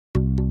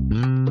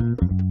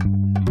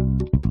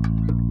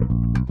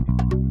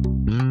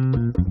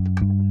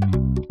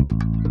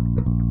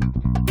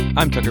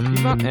I'm Tucker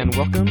Piedmont, and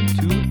welcome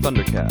to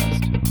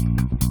Thundercast.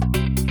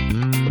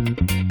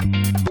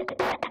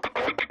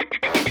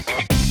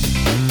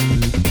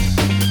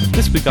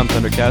 This week on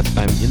Thundercast,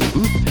 I'm in the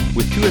booth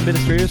with two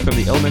administrators from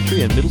the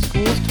elementary and middle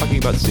schools talking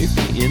about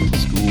safety in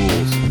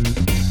schools.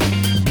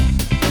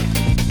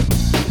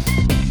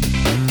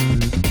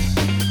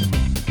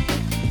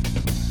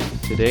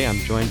 Today I'm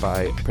joined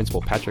by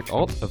Principal Patrick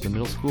Alt of the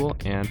middle school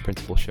and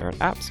Principal Sharon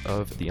Apps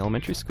of the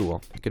elementary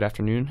school. Good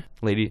afternoon,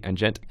 lady and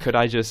gent. Could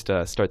I just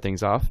start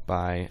things off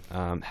by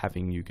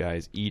having you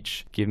guys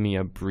each give me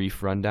a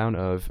brief rundown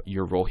of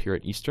your role here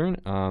at Eastern,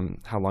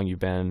 how long you've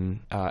been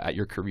at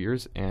your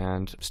careers,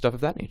 and stuff of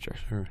that nature?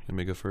 Sure. Let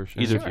me go first.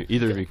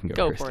 Either of you can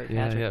go first. For it,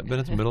 Yeah, been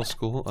at the middle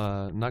school,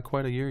 not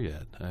quite a year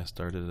yet. I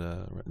started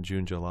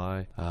June,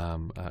 July.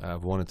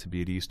 I've wanted to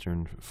be at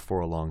Eastern for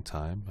a long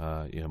time.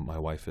 My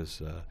wife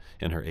is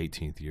in her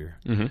 18th year,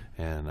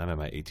 and I'm in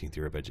my 18th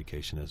year of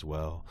education as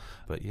well.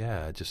 But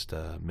yeah, just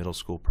middle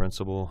school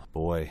principal.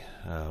 Boy,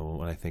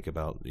 when I think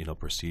about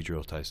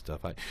procedural type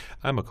stuff,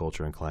 I'm a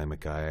culture and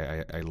climate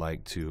guy. I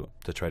like to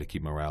try to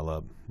keep morale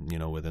up,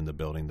 within the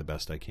building the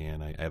best I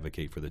can. I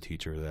advocate for the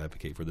teachers, I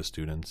advocate for the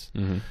students.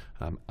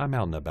 I'm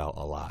out and about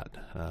a lot.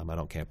 I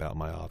don't camp out in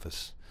my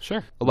office.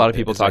 Sure. A lot of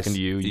people talking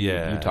to you.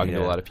 You're talking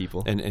to a lot of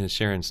people. And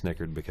Sharon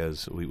snickered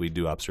because we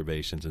do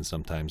observations, and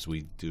sometimes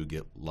we do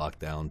get locked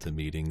down to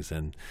meetings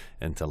and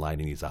to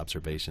lining these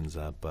observations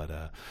up.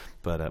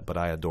 But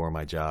I adore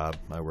my job.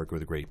 I work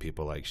with great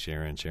people like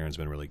Sharon. Sharon's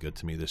been really good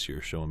to me this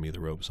year, showing me the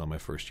ropes on my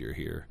first year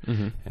here.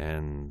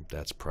 And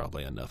that's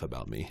probably enough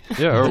about me.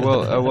 Yeah.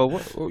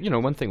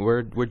 One thing.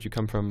 Where'd you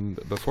come from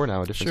before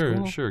now? A different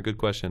school? Sure. Good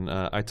question.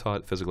 I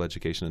taught physical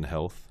education and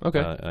health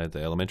at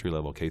the elementary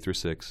level, K through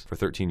 6, for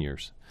 13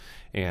 years.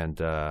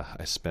 And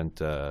I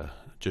spent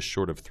just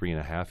short of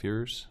 3.5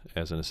 years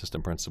as an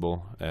assistant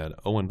principal at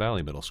Owen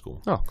Valley Middle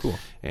School. Oh, cool.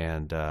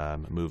 And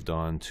moved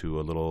on to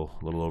a little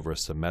over a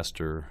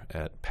semester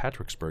at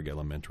Patricksburg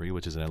Elementary,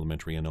 which is an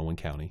elementary in Owen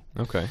County.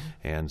 Okay.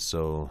 And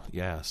so,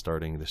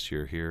 starting this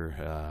year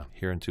here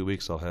in 2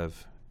 weeks, I'll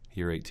have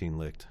year 18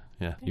 licked.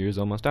 Yeah. Year's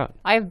almost out.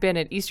 I've been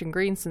at Eastern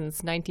Green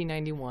since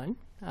 1991.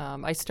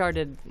 I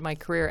started my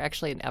career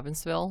actually in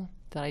Evansville.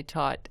 That I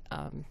taught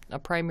a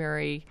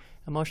primary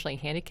emotionally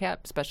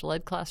handicapped special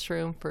ed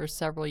classroom for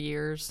several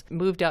years.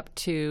 Moved up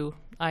to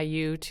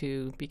IU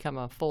to become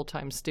a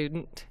full-time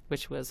student,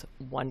 which was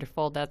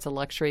wonderful. That's a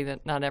luxury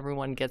that not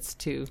everyone gets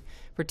to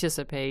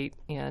participate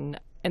in.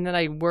 And then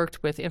I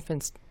worked with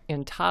infants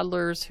and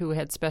toddlers who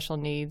had special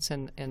needs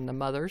and the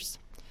mothers.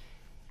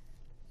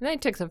 And then I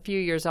took a few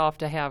years off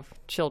to have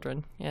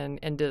children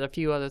and did a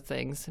few other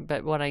things.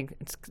 But when I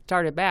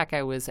started back,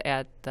 I was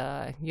at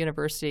the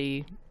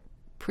university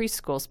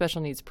preschool,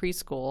 special needs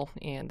preschool,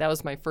 and that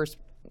was my first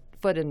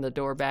foot in the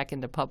door back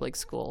into public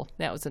school.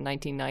 That was in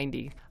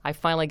 1990. I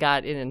finally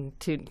got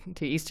into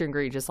Eastern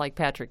Green, just like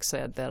Patrick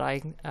said, that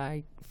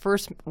I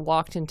first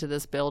walked into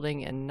this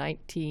building in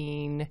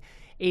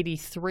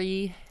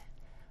 1983,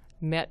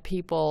 met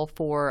people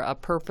for a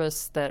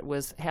purpose that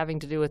was having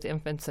to do with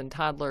infants and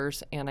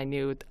toddlers, and I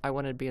knew I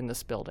wanted to be in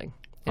this building.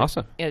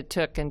 Awesome. It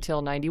took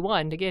until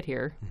 91 to get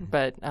here,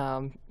 but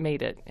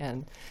made it.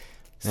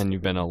 And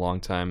you've been a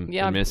long-time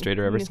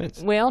administrator ever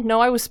since? Well,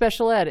 no, I was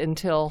special ed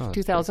until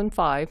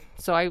 2005.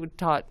 So I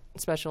taught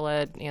special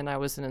ed, and I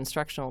was an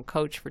instructional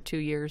coach for 2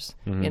 years.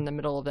 In the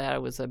middle of that,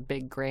 it was a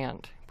big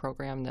grant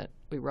program that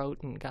we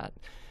wrote and got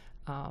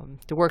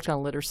to work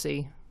on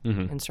literacy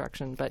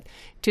instruction. But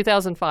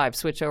 2005,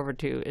 switched over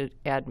to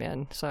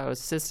admin. So I was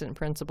assistant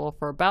principal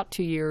for about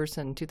 2 years,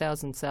 and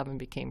 2007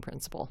 became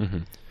principal.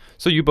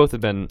 So you both have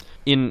been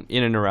in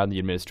and around the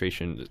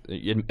administration,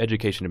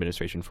 education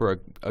administration, for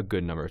a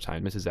good number of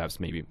time. Mrs. Apps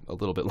maybe a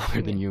little bit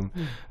longer than you.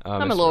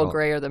 I'm a little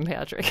grayer than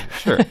Patrick.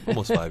 Sure.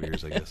 Almost 5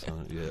 years, I guess.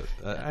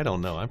 I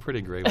don't know. I'm pretty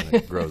gray when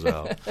it grows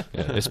out.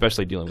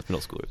 Especially dealing with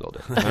middle schoolers all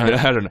day.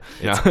 I don't know.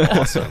 It's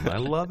awesome. I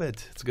love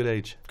it. It's a good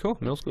age. Cool.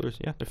 Middle schoolers,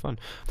 they're fun.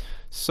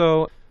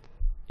 So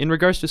in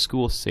regards to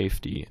school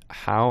safety,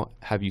 how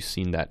have you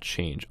seen that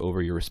change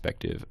over your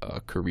respective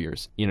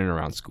careers in and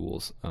around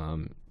schools?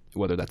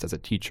 Whether that's as a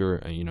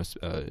teacher, you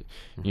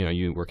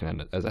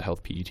working as a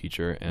health PE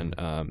teacher, and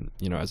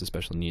as a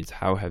special needs,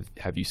 how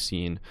have you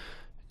seen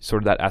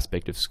sort of that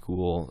aspect of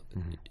school,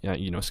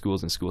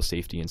 schools and school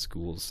safety and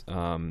schools,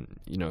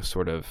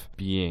 sort of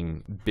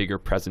being bigger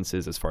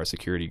presences as far as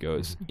security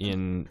goes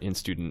in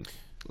student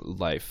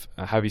life?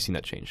 How have you seen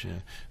that change?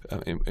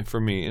 And for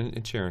me,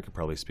 and Sharon could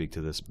probably speak to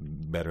this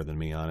better than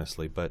me,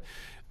 honestly, but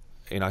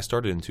I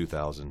started in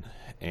 2000,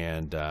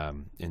 and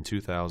in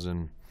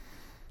 2000.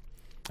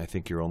 I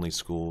think your only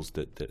schools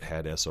that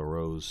had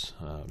SROs,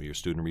 your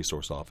student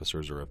resource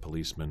officers or a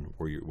policeman,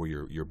 were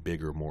your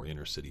bigger, more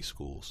inner city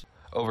schools.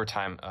 Over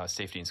time,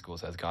 safety in schools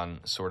has gone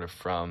sort of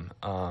from,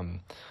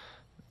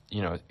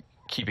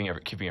 keeping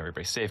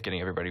everybody safe,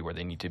 getting everybody where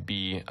they need to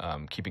be,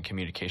 keeping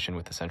communication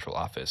with the central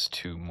office,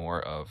 to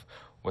more of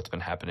what's been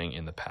happening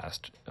in the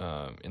past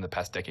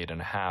decade and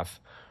a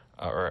half,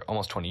 or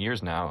almost 20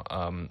 years now,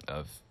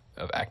 of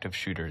active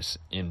shooters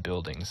in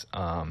buildings.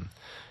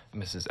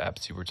 Mrs.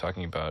 Epps, you were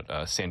talking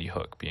about Sandy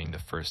Hook being the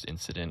first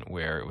incident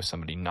where it was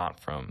somebody not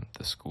from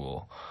the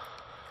school.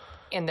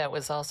 And that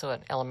was also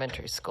an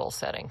elementary school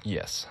setting.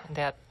 Yes.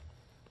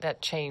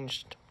 That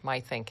changed my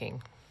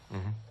thinking.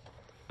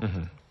 Mm-hmm.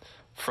 Mm-hmm.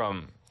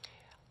 From...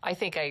 I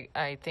think I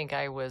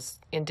was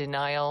in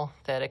denial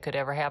that it could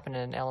ever happen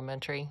in an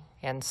elementary,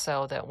 and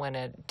so that when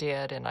it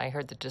did, and I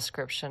heard the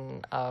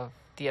description of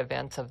the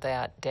events of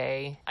that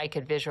day, I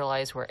could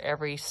visualize where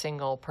every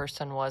single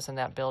person was in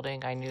that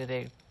building. I knew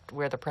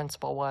where the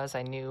principal was.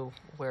 I knew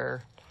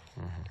where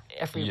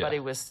everybody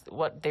was,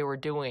 what they were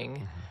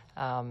doing,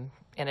 and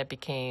it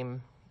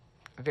became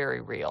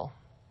very real.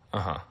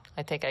 Uh-huh.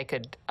 I think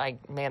I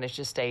managed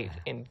to stay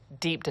in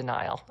deep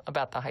denial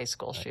about the high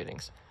school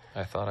shootings.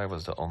 I thought I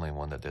was the only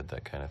one that did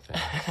that kind of thing,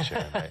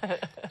 Sharon.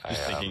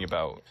 Just thinking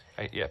about...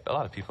 a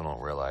lot of people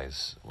don't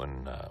realize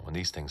when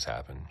these things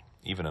happen,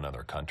 even in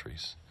other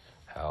countries,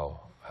 how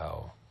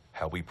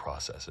we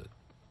process it.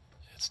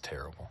 It's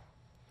terrible.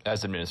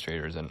 As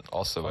administrators and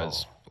also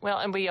as... Well,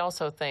 and we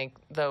also think,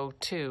 though,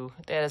 too,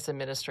 as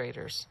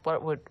administrators,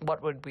 what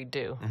would we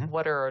do? Mm-hmm.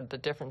 What are the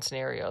different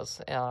scenarios?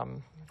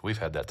 We've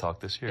had that talk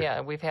this year.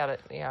 Yeah, we've had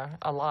it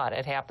a lot.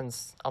 It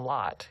happens a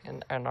lot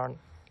in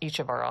each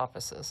of our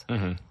offices.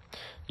 Mm-hmm.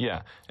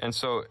 Yeah, and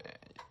so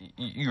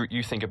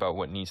you think about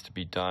what needs to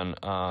be done,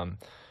 from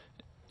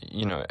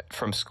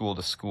school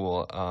to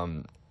school,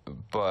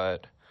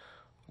 but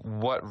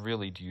what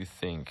really do you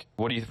think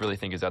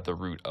is at the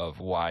root of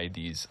why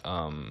these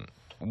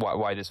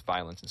why this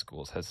violence in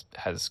schools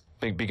has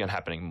begun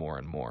happening more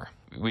and more?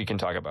 We can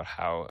talk about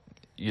how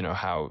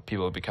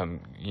people have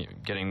become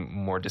getting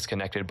more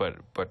disconnected,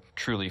 but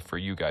truly for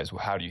you guys,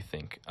 how do you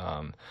think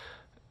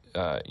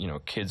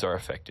kids are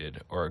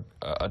affected or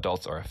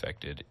adults are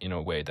affected in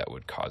a way that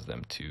would cause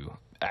them to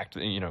act,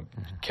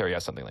 carry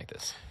out something like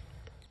this?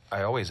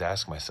 I always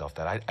ask myself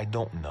that. I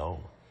don't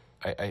know.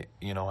 I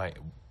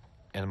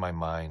in my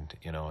mind,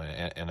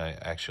 and I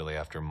actually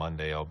after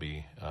Monday I'll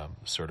be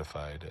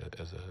certified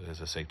as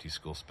a safety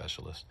school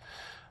specialist.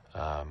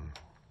 I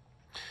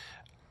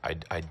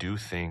do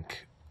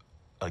think,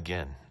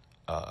 again,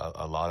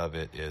 a lot of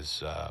it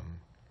is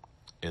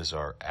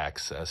our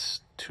access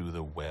to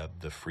the web,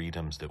 the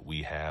freedoms that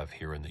we have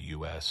here in the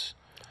U.S.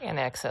 And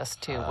access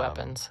to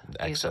weapons.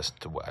 I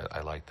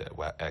like that,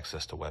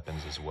 access to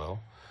weapons as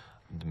well.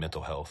 The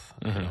mental health,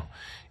 mm-hmm.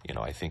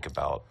 I think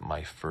about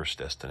my first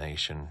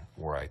destination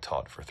where I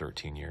taught for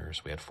 13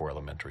 years. We had 4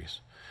 elementaries.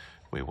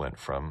 We went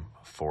from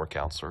 4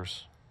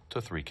 counselors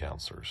to 3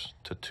 counselors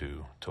to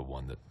 2 to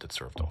 1 that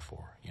served all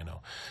 4,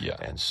 Yeah.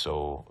 And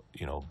so,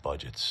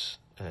 budgets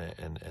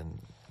and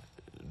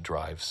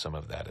drive some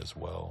of that as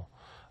well.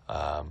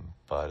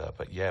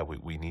 But yeah,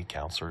 we need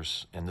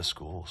counselors in the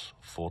schools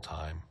full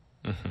time,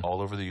 mm-hmm. all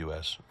over the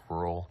U.S.,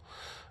 rural,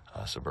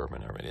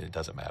 suburban, it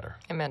doesn't matter.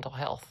 A mental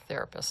health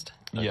therapist.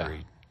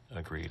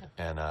 Agreed.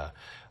 And I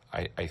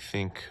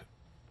think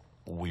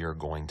we are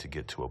going to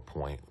get to a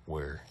point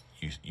where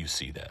you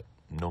see that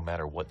no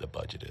matter what the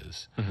budget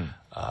is.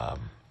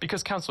 Mm-hmm.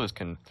 Because counselors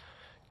can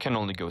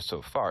only go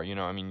so far. You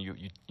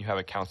have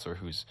a counselor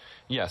who's,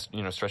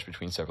 stretched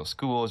between several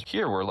schools.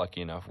 Here we're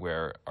lucky enough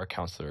where our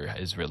counselor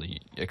is really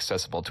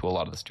accessible to a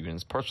lot of the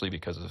students, partially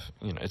because of,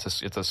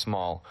 it's a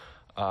small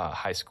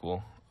high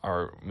school.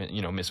 Our,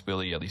 Miss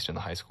Willie, at least in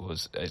the high school,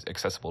 is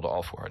accessible to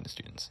all 400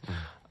 students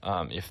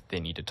if they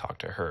need to talk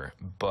to her.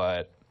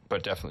 But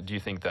definitely, do you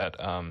think that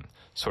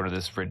sort of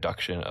this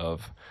reduction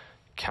of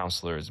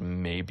counselors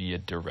may be a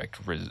direct,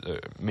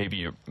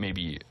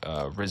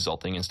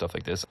 resulting in stuff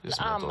like this?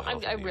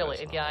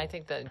 I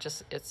think that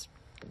just it's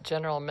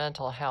general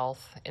mental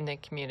health in the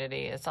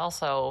community. It's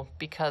also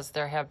because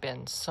there have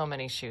been so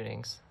many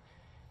shootings.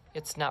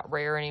 It's not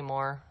rare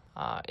anymore.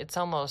 It's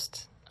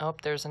almost,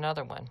 there's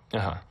another one.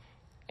 Uh-huh.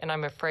 And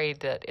I'm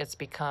afraid that it's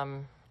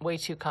become way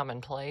too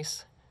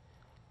commonplace.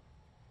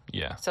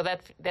 Yeah. So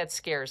that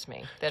scares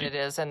me, that it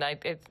is. And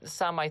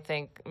some, I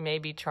think, may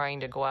be trying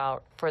to go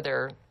out for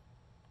their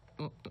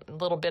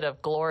little bit of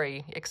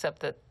glory, except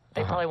that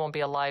they probably won't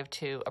be alive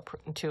to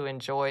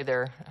enjoy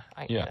their,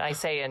 I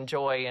say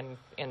enjoy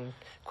in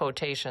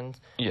quotations.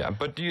 Yeah,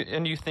 but do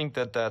you think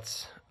that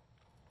that's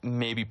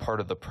maybe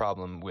part of the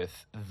problem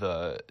with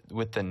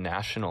the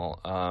national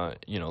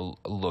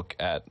look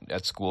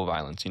at school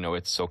violence?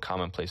 It's so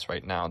commonplace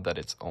right now that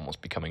it's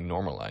almost becoming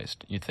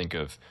normalized. You think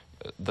of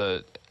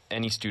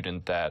any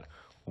student that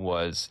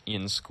was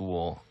in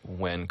school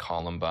when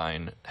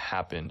Columbine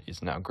happened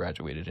is now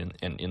graduated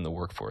and in the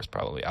workforce,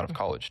 probably out of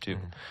college too.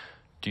 Mm-hmm.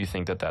 Do you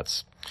think that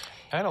that's?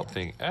 I don't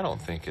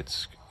think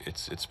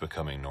it's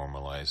becoming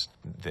normalized.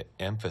 The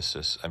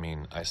emphasis. I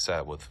mean, I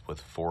sat with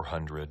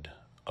 400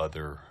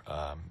 other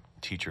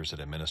teachers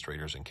and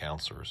administrators and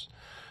counselors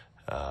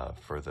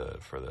for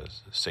the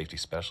safety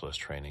specialist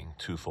training,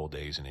 2 full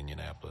days in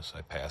Indianapolis.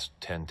 I passed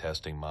 10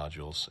 testing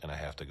modules, and I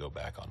have to go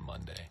back on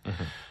Monday.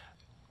 Mm-hmm.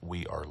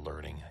 We are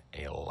learning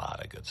a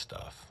lot of good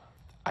stuff.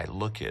 I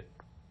look at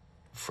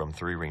from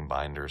 3-ring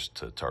binders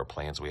to our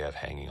plans we have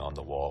hanging on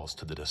the walls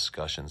to the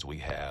discussions we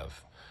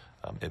have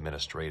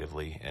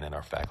administratively and in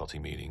our faculty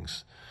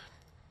meetings.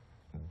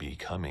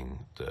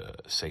 becoming the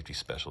safety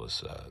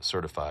specialist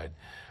certified.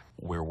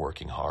 We're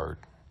working hard,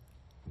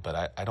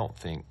 but I don't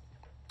think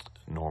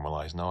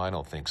normalized. No, I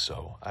don't think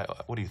so.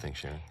 What do you think,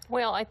 Sharon?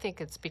 Well, I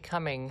think it's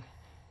becoming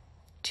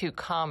too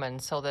common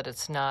so that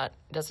it's not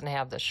doesn't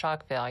have the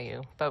shock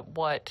value.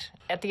 But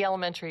at the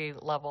elementary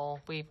level,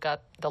 we've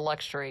got the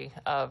luxury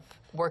of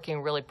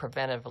working really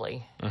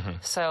preventively.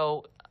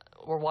 So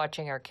we're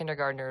watching our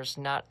kindergartners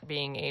not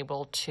being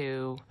able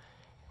to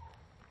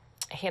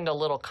handle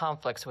little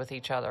conflicts with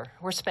each other.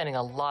 We're spending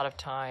a lot of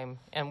time,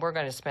 and we're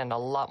going to spend a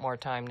lot more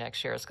time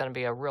next year. It's going to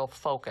be a real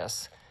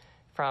focus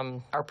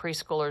from our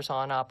preschoolers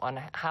on up on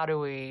how do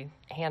we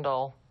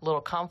handle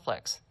little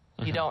conflicts.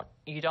 You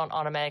don't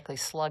automatically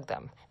slug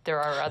them. There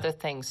are other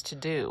things to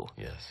do.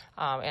 Yes.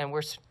 And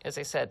we're, as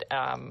I said,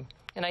 and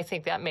I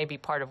think that may be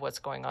part of what's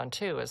going on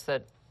too, is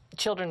that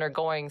children are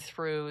going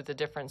through the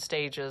different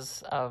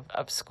stages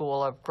of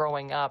school, of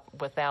growing up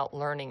without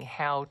learning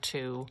how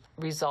to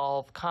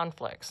resolve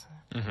conflicts.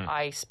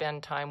 I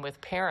spend time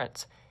with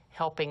parents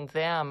helping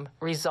them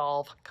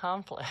resolve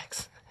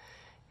conflicts.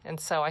 And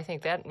so I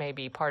think that may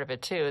be part of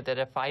it too, that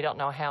if I don't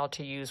know how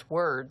to use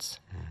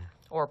words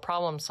or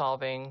problem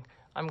solving,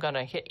 I'm going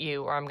to hit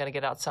you or I'm going to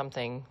get out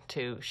something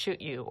to shoot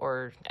you.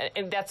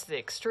 And that's the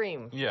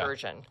extreme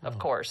version, of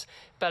course.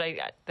 But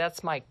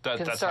that's my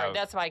concern.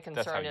 That's my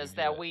concern is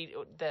that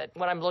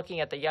when I'm looking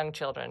at the young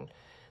children,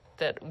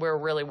 that we're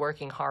really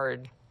working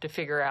hard to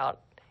figure out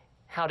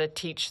how to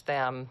teach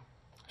them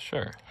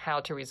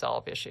how to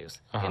resolve issues.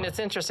 And it's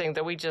interesting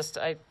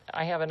that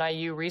I have an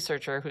IU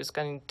researcher who's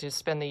going to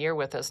spend the year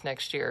with us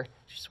next year.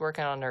 She's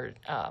working on her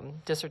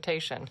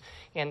dissertation,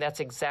 and that's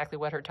exactly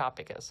what her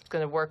topic is. She's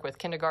going to work with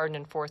kindergarten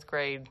and fourth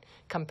grade,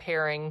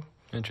 comparing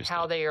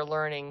how they are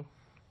learning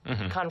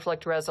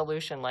conflict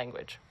resolution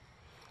language.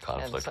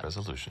 Conflict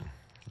resolution.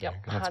 Yep.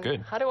 That's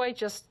good. How do I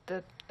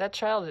that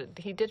child,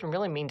 he didn't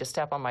really mean to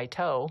step on my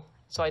toe,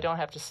 so I don't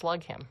have to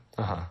slug him.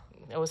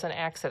 It was an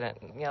accident.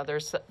 You know,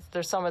 there's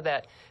some of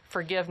that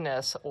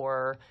forgiveness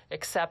or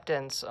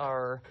acceptance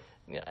or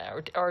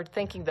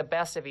thinking the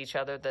best of each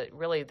other that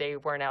really they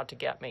weren't out to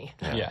get me.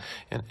 Yeah.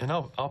 And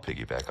I'll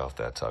piggyback off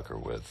that, Tucker,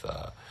 with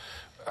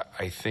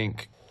I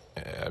think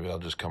I'll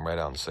just come right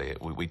out and say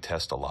it. We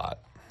test a lot,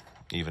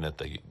 even at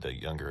the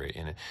younger age.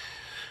 And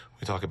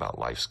we talk about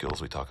life skills.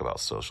 We talk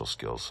about social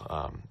skills.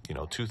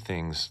 Two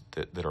things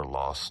that are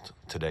lost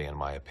today, in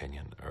my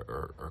opinion,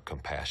 are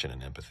compassion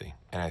and empathy.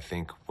 And I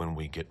think when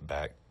we get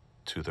back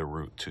to the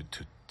root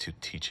to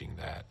teaching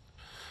that,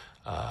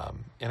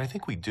 and I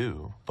think we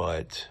do,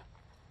 but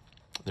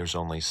there's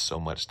only so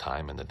much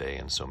time in the day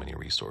and so many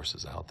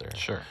resources out there.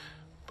 Sure.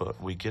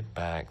 But we get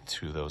back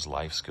to those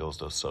life skills,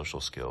 those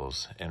social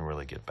skills, and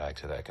really get back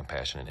to that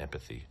compassion and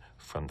empathy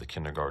from the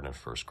kindergarten and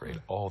first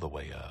grade all the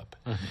way up.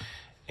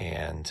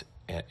 And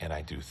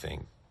I do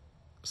think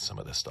some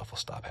of this stuff will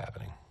stop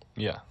happening.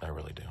 Yeah. I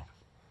really do.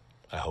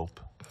 I hope.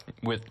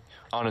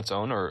 On its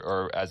own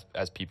or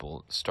as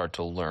people start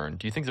to learn,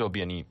 do you think there will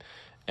be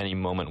any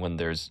moment when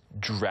there's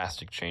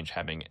drastic change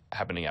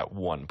happening at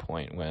one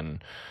point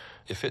when...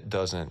 If it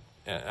doesn't,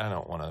 I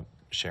don't want to,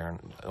 Sharon,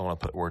 I don't want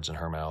to put words in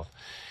her mouth.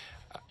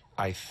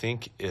 I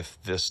think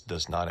if this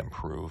does not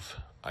improve,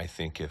 I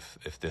think if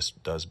this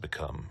does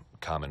become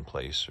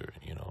commonplace or,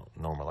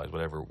 normalized,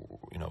 whatever,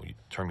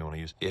 term you want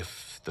to use,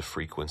 if the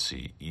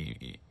frequency,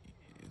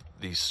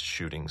 these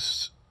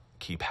shootings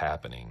keep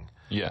happening,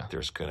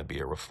 there's going to be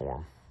a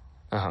reform.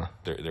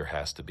 There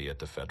has to be at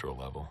the federal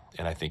level.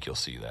 And I think you'll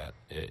see that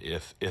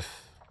if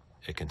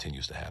it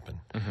continues to happen.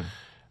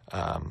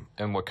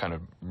 And what kind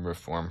of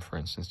reform, for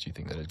instance, do you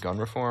think that is? Gun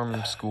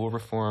reform, school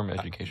reform,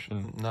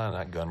 education? No,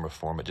 not gun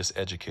reform, but just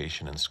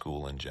education and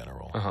school in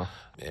general.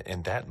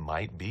 And that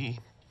might be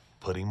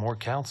putting more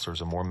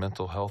counselors and more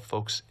mental health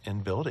folks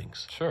in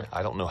buildings. Sure.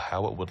 I don't know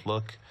how it would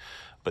look,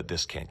 but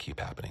this can't keep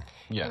happening.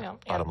 Yeah.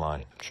 Bottom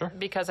line. Sure.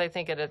 Because I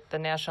think at the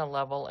national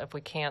level, if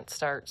we can't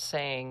start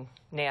saying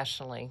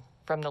nationally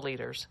from the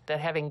leaders that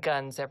having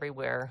guns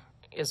everywhere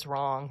is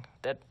wrong,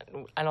 that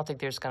I don't think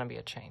there's going to be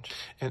a change.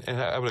 And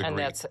I would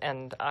agree.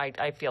 And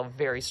I feel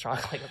very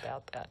strongly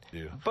about that.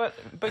 Yeah. But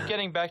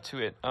getting back to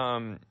it,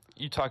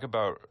 you talk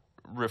about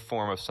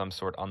reform of some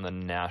sort on the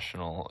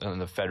national and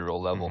the federal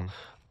level.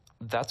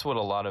 That's what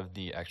a lot of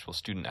the actual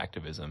student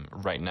activism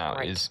right now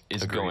is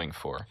going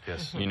for.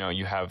 Yes.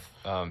 You have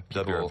people...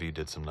 WRV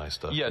did some nice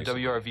stuff. Yeah,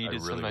 recently. WRV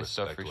did some nice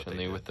stuff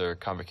recently with their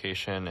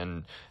convocation,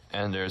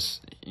 and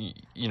there's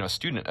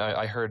student.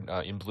 I heard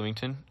in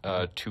Bloomington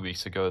 2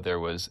 weeks ago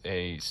there was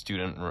a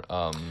student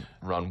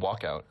run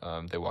walkout.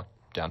 They walked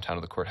downtown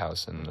to the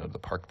courthouse and the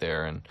park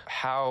there. And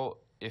how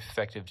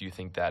effective do you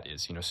think that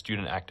is?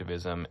 Student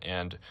activism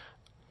and,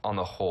 on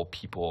the whole,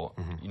 people,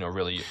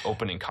 really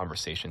opening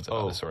conversations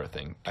about this sort of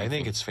thing. I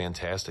think it's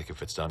fantastic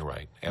if it's done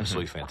right.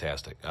 Absolutely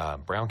fantastic.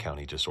 Brown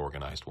County just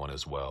organized one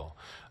as well.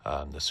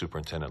 The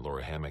superintendent,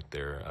 Laura Hammock,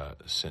 there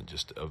sent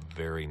just a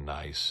very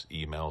nice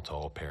email to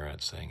all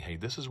parents saying, "Hey,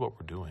 this is what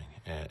we're doing,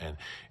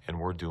 and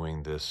we're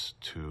doing this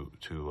to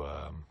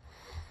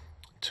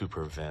to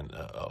prevent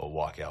a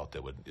walkout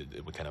that would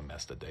kind of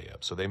mess the day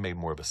up. So they made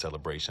more of a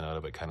celebration out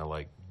of it, kind of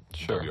like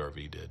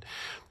WRV did.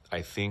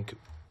 I think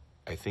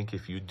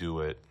if you do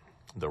it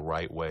the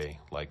right way,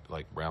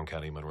 like Brown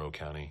County, Monroe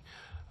County,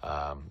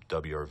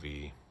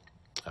 WRV,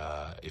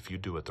 if you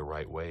do it the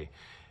right way,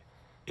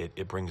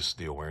 it brings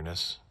the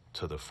awareness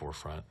to the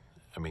forefront.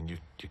 I mean, your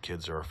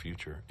kids are our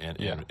future,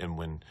 and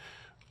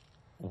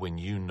when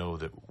you know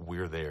that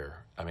we're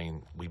there, I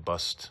mean, we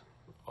bust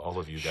all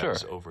of you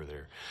guys over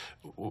there,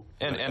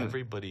 and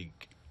everybody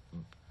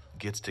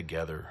gets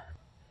together,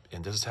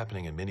 and this is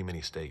happening in many,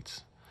 many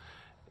states.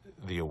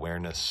 The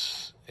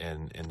awareness,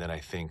 and then I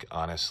think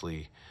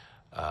honestly,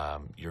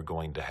 you're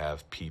going to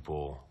have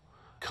people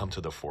come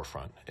to the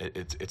forefront.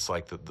 It's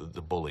like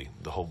the bully,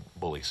 the whole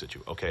bully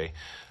situation. Okay,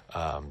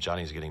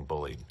 Johnny's getting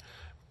bullied.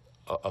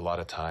 A lot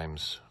of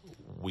times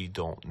we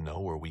don't know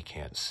or we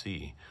can't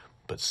see,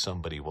 but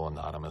somebody will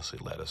anonymously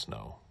let us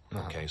know.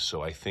 Okay,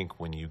 so I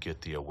think when you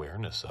get the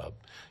awareness up,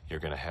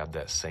 you're going to have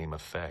that same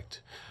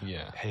effect.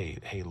 Yeah.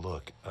 Hey,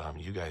 look,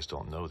 you guys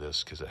don't know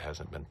this because it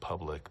hasn't been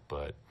public,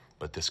 but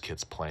this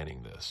kid's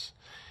planning this,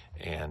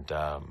 and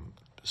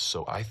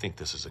so I think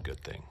this is a good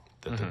thing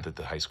that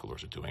the high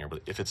schoolers are doing.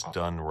 But if it's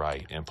done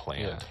right and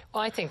planned. Yeah.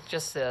 Well, I think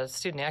just the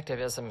student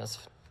activism is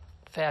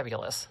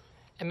fabulous.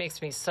 It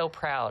makes me so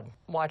proud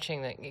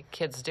watching the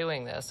kids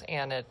doing this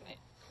and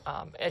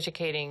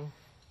educating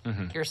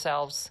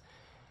yourselves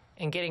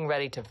and getting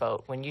ready to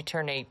vote. When you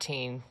turn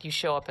 18, you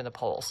show up in the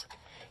polls.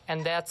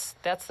 And that's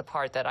the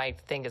part that I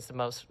think is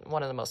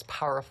one of the most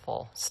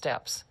powerful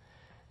steps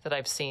that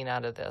I've seen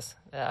out of this.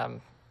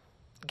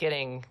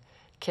 Getting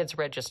kids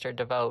registered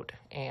to vote,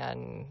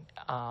 and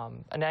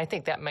I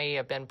think that may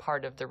have been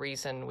part of the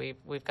reason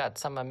we've got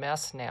some a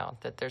mess now,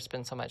 that there's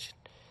been so much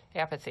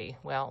apathy.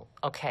 Well,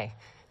 okay,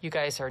 you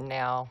guys are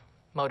now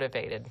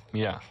motivated.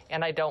 Yeah.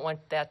 And I don't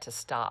want that to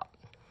stop.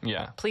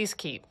 Yeah. Please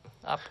keep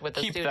up with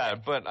the keep student.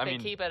 That, but I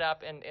mean, keep it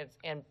up,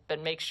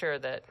 but make sure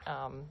that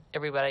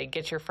everybody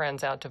get your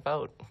friends out to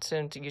vote as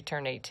soon as you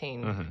turn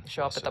 18.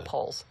 Show up at the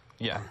polls.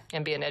 Yeah.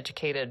 And be an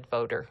educated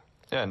voter.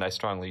 Yeah, and I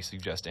strongly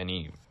suggest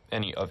any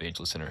of-age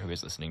listener who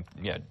is listening,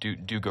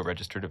 do go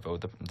register to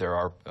vote. There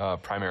are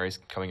primaries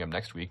coming up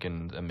next week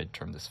and a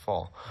midterm this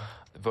fall.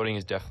 Voting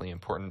is definitely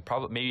important.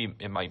 Probably, maybe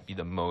it might be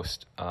the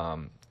most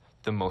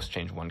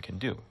change one can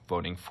do.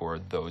 Voting for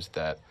those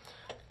that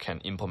can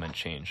implement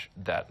change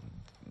that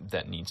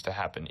needs to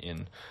happen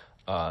in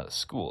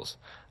schools.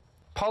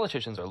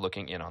 Politicians are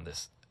looking in on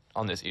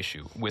this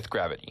issue with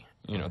gravity.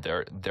 You know,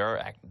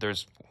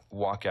 there's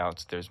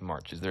walkouts, there's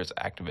marches, there's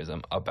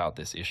activism about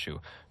this issue,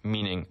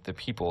 meaning the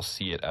people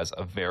see it as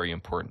a very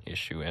important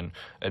issue, and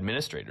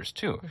administrators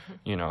too.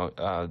 You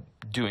know,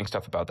 doing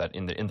stuff about that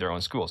in their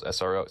own schools,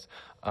 SROs,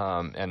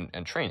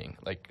 and training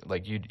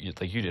like you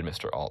did,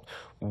 Mr. Alt.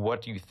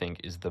 What do you think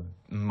is the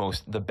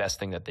best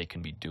thing that they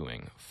can be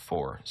doing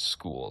for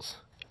schools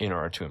in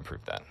order to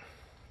improve that?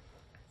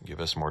 Give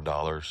us more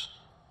dollars.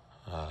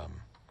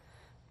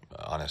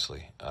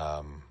 Honestly,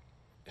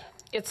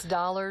 it's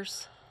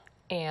dollars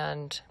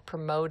and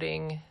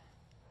promoting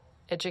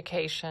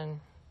education,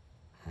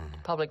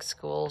 public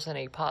schools in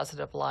a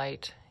positive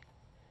light.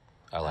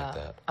 I like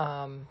that.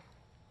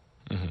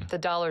 The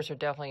dollars are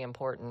definitely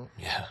important.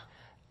 Yeah.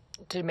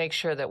 To make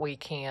sure that we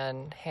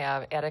can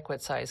have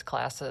adequate sized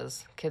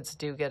classes, kids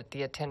do get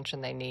the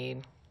attention they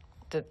need,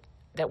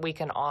 that we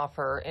can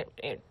offer.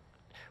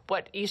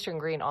 What Eastern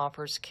Green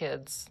offers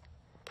kids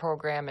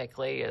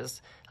programmatically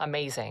is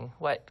amazing.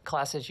 What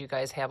classes you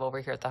guys have over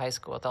here at the high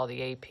school with all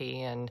the AP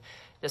and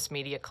this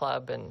media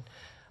club, and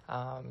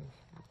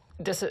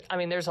there's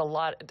a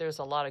lot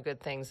of good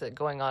things that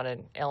going on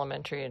in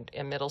elementary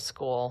and middle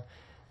school.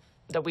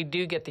 That we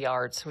do get the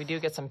arts, we do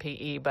get some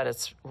PE, but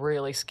it's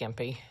really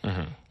skimpy.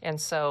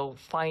 And so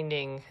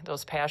finding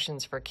those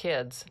passions for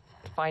kids,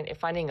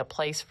 finding a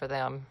place for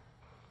them,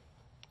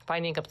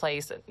 finding a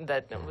place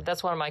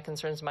that's one of my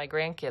concerns with my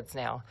grandkids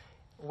now.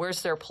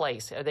 Where's their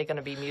place? Are they going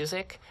to be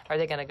music? Are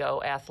they going to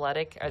go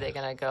athletic? Are they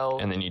going to go?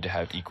 And they need to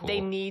have equal. They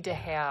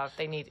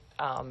need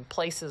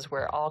places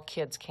where all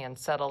kids can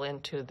settle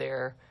into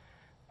their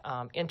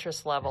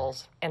interest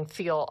levels and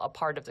feel a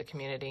part of the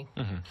community.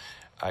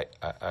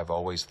 I've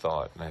always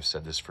thought, and I've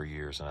said this for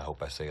years, and I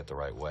hope I say it the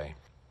right way,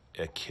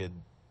 a kid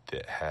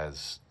that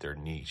has their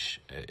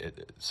niche,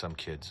 some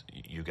kids,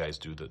 you guys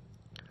do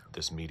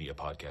this media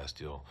podcast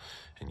deal,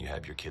 and you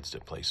have your kids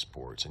that play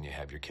sports, and you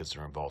have your kids that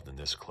are involved in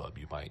this club.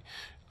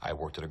 I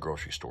worked at a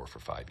grocery store for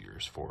 5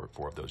 years, four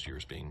of those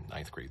years being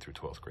 9th grade through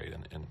 12th grade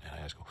in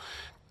high school.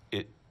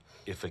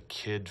 If a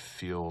kid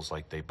feels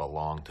like they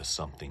belong to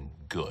something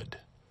good,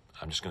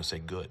 I'm just going to say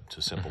good, it's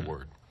a simple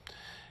word,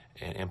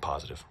 and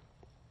positive,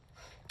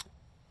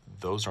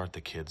 those aren't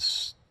the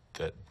kids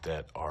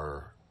that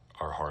are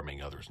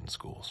harming others in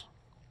schools.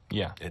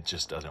 Yeah. It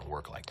just doesn't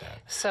work like that.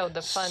 So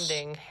the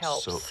funding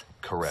helps.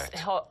 Correct.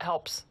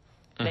 Helps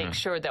make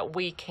sure that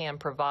we can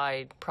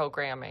provide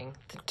programming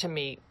to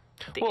meet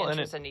the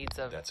interests and needs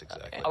of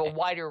a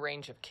wider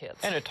range of kids.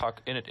 And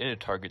it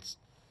targets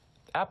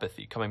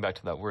apathy. Coming back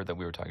to that word that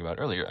we were talking about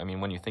earlier, I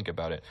mean, when you think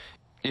about it,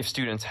 if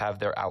students have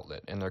their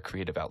outlet and their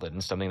creative outlet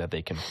and something that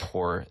they can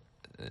pour,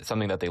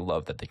 something that they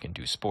love that they can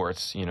do,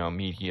 sports,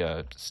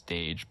 media,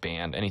 stage,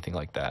 band, anything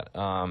like that,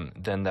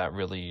 then that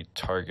really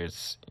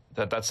targets,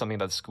 that's something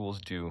that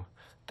schools do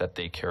that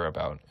they care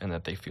about and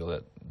that they feel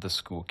that the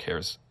school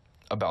cares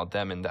about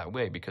them in that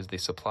way because they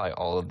supply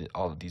all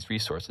of these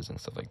resources and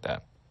stuff like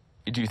that.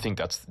 Do you think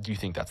that's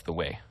the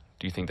way?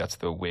 Do you think that's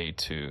the way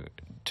to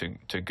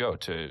go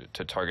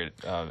to target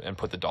and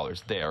put the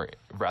dollars there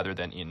rather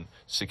than in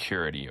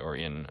security or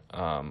in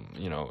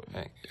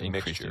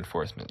increased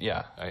enforcement?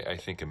 Yeah, I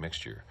think a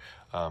mixture.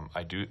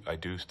 I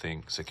do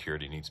think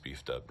security needs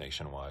beefed up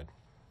nationwide.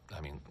 I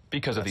mean,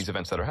 because of these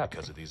events that are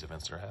happening. Because of these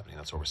events that are happening.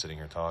 That's why we're sitting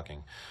here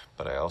talking.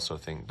 But I also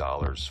think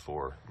dollars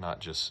for not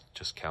just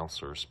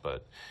counselors,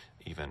 but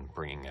even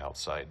bringing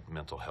outside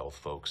mental health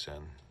folks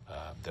in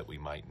that we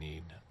might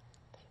need.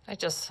 I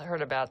just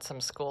heard about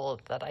some school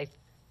that I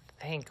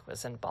think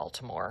was in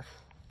Baltimore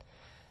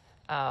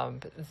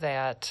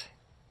that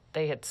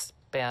they had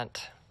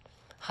spent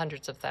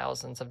hundreds of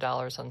thousands of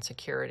dollars on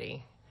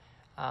security,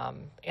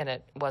 and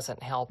it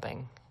wasn't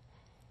helping.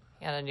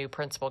 And a new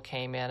principal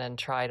came in and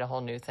tried a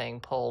whole new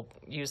thing,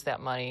 used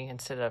that money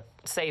instead of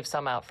save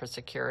some out for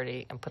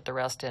security and put the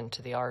rest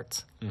into the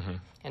arts. Mm-hmm.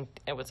 And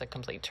it was a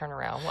complete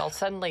turnaround. Well,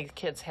 suddenly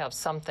kids have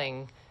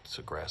something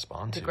to grasp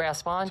onto,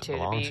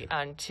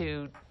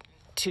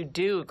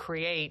 to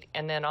create,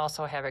 and then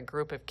also have a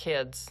group of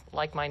kids,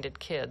 like-minded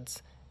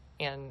kids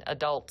and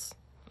adults.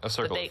 A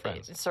circle of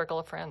friends. A circle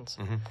of friends.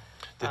 Mm-hmm.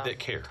 That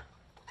care.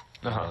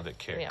 That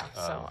care. Yeah,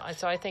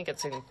 so I think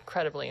it's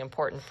incredibly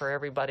important for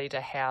everybody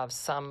to have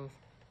some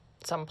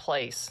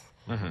place,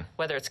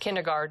 whether it's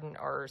kindergarten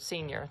or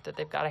senior, that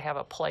they've got to have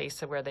a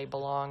place where they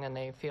belong and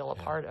they feel a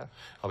part of.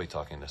 I'll be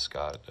talking to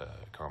Scott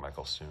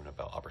Carmichael soon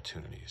about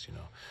opportunities.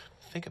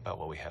 Think about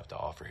what we have to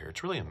offer here.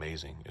 It's really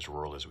amazing, as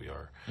rural as we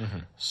are. Mm-hmm.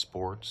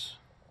 Sports,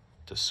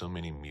 to so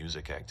many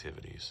music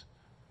activities,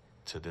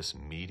 to this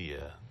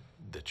media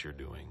that you're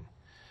doing,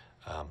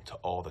 to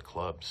all the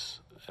clubs.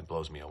 It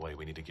blows me away.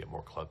 We need to get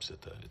more clubs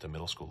at the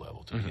middle school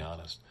level, to be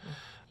honest.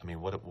 I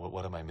mean,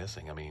 what am I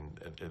missing? I mean,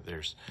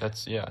 there's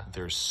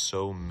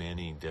so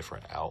many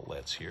different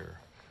outlets here.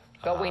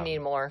 But we need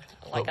more.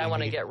 Like, I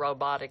want to get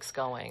robotics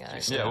going.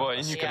 And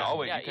you can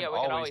always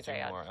do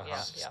add more.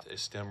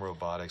 STEM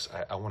robotics.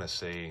 I want to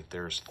say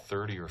there's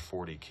 30 or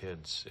 40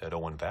 kids at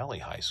Owen Valley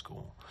High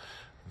School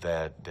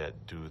that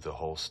do the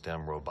whole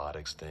STEM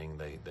robotics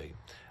thing.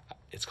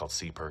 It's called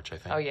Sea Perch, I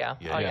think. Oh, yeah.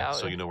 Yeah.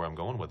 So you know where I'm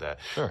going with that.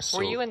 Sure.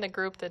 Were you in the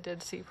group that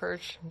did Sea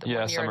Perch?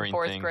 Summer in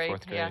fourth thing, grade?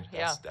 Fourth grade.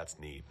 Yeah. That's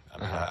neat. I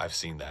mean, I've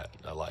seen that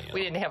a lot.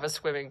 We didn't have a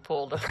swimming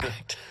pool to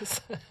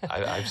practice.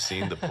 I've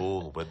seen the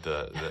pool with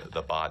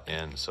the bot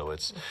in, so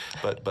it's.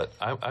 But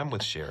I'm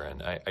with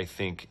Sharon. I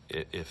think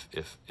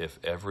if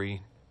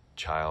every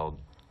child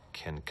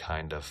can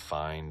kind of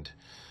find,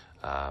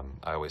 I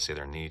always say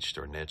their niche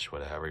or niche,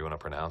 whatever you want to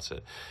pronounce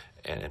it,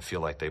 and feel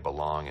like they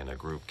belong and a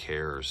group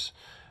cares.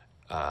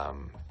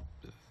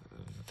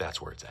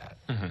 That's where it's at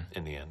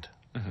in the end.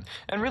 Mm-hmm.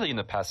 And really in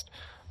the past,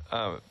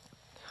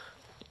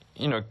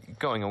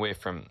 going away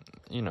from,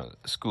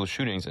 school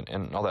shootings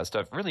and all that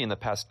stuff, really in the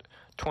past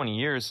 20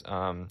 years,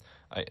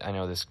 I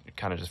know this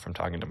kind of just from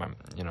talking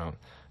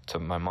to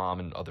my mom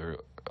and other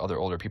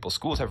older people,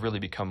 schools have really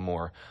become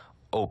more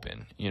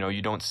open.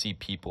 You don't see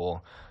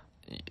people,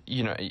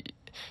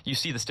 you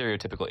see the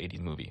stereotypical 80s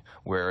movie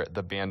where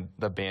the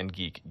band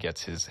geek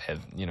gets his head,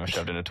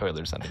 shoved in a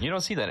toilet or something. You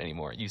don't see that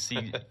anymore. You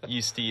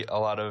see a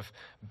lot of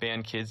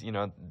band kids,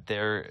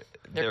 they're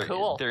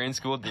cool. They're in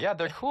school. Yeah,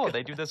 they're cool.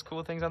 They do those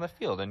cool things on the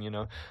field. And,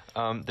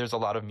 there's a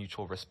lot of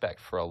mutual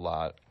respect for a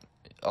lot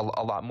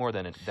more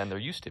than there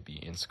used to be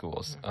in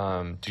schools.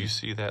 Do you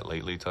see that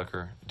lately,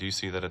 Tucker? Do you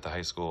see that at the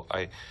high school?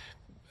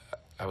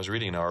 I was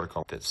reading an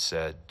article that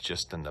said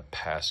just in the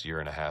past year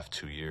and a half,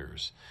 2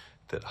 years,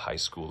 that high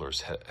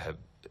schoolers have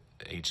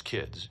aged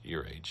kids,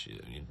 your age,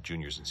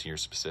 juniors and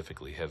seniors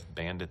specifically, have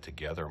banded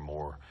together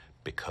more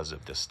because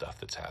of this stuff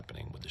that's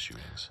happening with the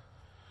shootings.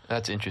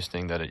 That's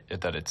interesting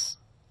it's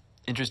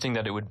interesting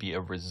that it would be a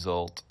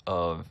result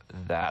of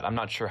that. I'm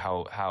not sure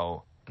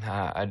how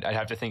I'd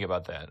have to think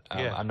about that.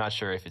 I'm not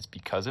sure if it's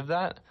because of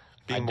that.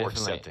 Being more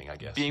accepting, I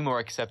guess. Being more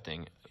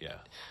accepting. Yeah.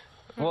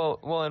 Well,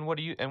 and what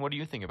do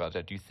you think about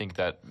that? Do you think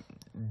that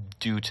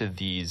due to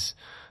these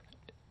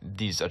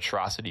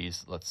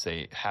atrocities, let's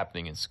say,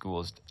 happening in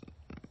schools,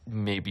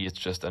 maybe it's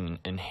just an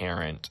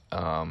inherent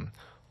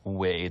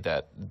way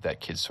that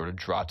kids sort of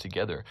draw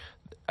together?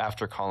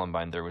 After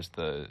Columbine, there was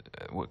the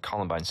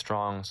Columbine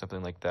Strong,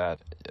 something like that.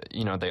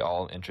 They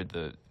all entered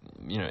the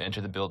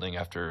building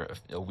after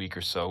a week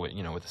or so,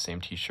 with the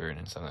same T-shirt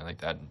and something like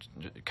that,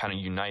 kind of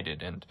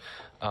united. And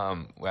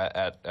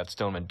at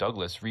Stoneman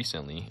Douglas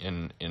recently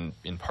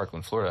in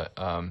Parkland, Florida.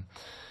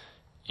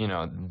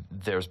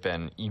 There's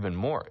been even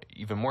more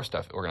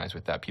stuff organized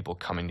with that, people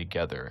coming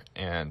together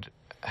and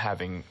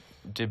having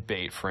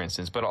debate, for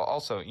instance, but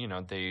also,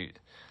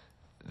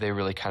 they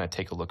really kind of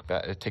take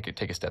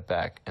a step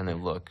back and they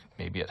look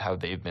maybe at how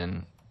they've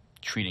been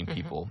treating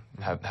people,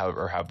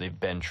 how they've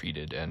been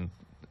treated, and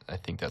I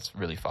think that's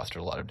really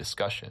fostered a lot of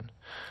discussion.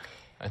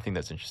 I think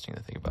that's interesting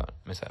to think about,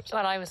 Ms. Abs.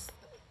 But I was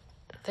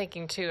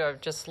thinking, too,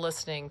 of just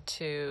listening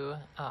to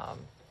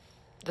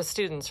the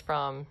students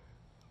from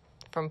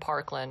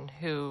Parkland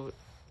who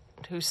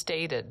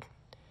stated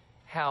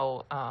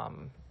how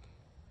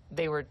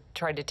they were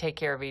trying to take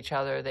care of each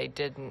other. They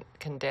didn't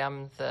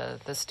condemn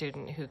the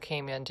student who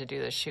came in to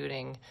do the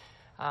shooting.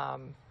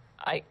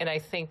 I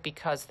think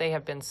because they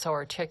have been so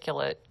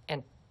articulate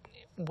and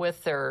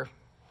with their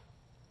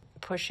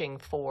pushing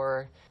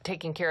for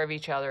taking care of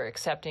each other,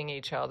 accepting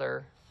each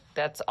other,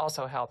 that's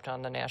also helped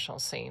on the national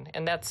scene.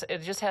 And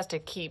it just has to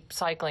keep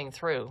cycling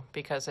through,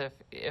 because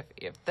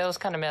if those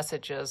kind of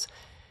messages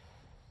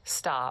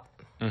stop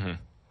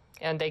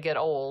and they get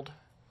old,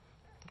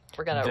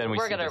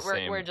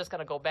 we're just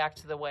gonna go back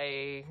to the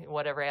way,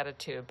 whatever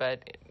attitude.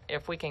 But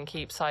if we can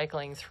keep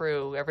cycling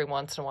through every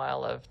once in a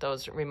while of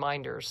those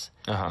reminders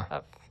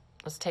of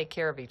let's take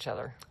care of each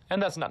other.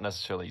 And that's not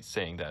necessarily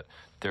saying that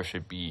there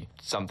should be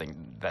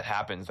something that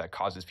happens that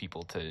causes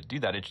people to do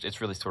that.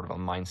 It's really sort of a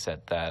mindset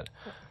that,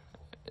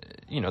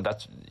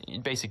 that's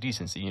basic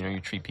decency.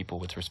 You treat people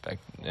with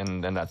respect,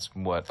 and that's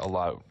what a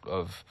lot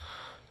of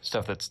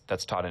stuff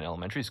that's taught in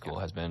elementary school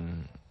has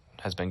been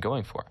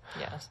going for.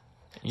 Yes.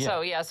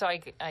 Yeah. So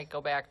I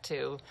go back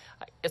to,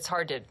 it's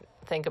hard to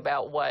think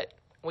about what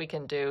we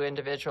can do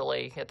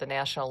individually at the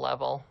national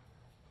level.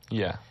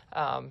 Yeah.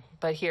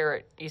 But here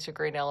at Eastern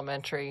Green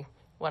Elementary,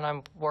 what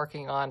I'm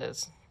working on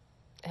is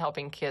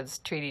helping kids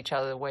treat each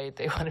other the way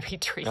they want to be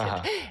treated.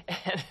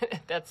 And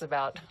that's the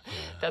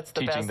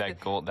teaching best.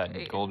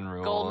 That golden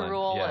rule. Golden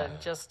rule and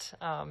just,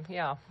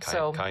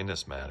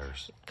 Kindness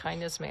matters.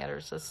 Kindness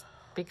matters. Let's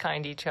be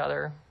kind to each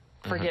other.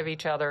 Forgive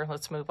each other.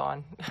 Let's move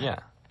on. Yeah.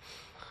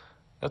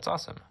 That's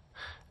awesome.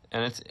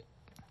 And it's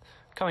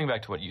coming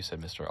back to what you said,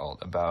 Mr.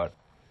 Alt, about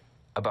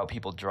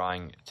people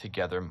drawing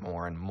together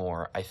more and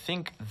more. I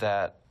think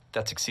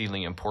that's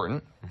exceedingly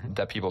important,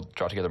 that people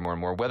draw together more and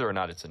more, whether or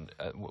not it's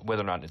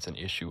an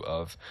issue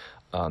of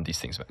these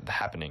things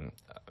happening.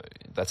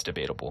 That's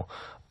debatable.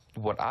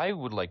 What I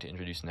would like to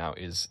introduce now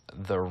is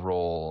the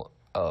role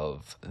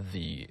of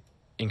the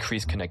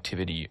increased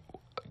connectivity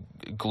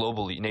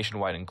globally,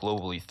 nationwide and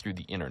globally, through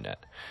the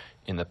internet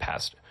in the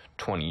past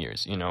 20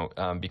 years.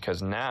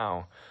 Because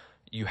now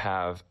you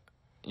have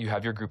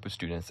your group of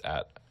students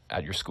at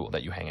your school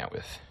that you hang out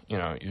with,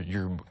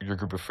 your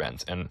group of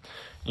friends, and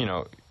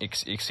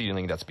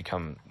exceedingly that's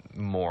become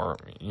more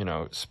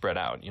spread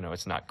out.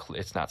 It's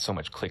not so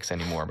much cliques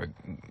anymore, but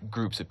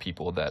groups of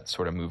people that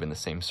sort of move in the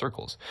same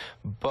circles.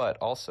 But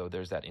also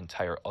there's that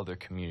entire other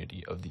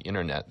community of the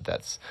internet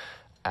that's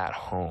at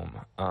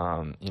home,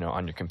 on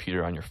your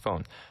computer, on your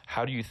phone.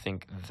 How do you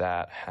think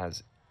that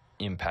has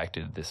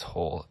impacted this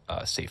whole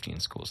safety in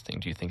schools thing?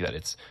 Do you think that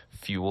it's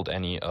fueled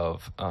any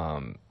of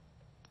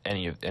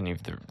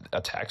the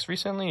attacks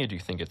recently, or do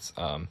you think it's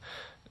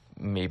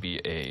maybe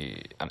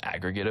an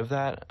aggregate of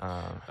that?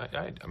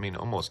 I mean,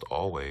 almost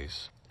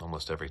always,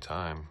 almost every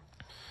time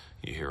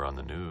you hear on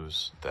the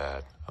news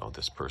that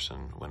this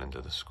person went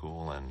into the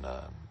school and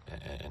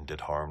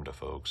did harm to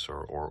folks,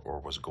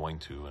 or was going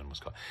to, and was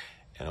caught,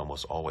 and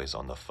almost always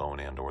on the phone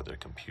and or their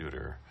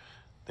computer,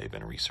 they've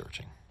been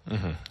researching.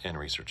 And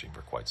researching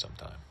for quite some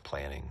time,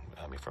 planning.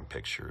 I mean, from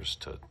pictures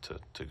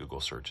to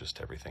Google searches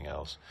to everything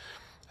else.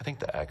 I think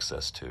the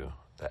access to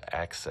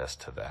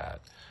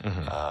that.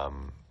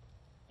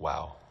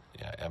 Wow.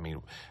 Yeah. I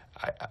mean,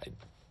 I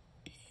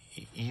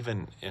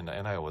even and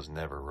I was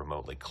never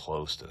remotely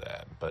close to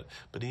that. But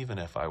even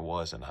if I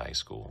was in high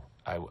school,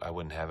 I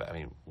wouldn't have. I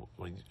mean,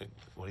 what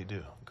do you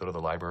do? Go to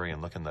the library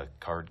and look in the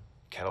card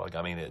catalog?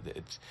 I mean,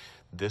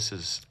 this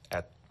is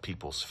at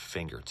people's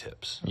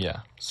fingertips.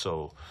 Yeah.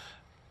 So.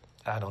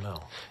 I don't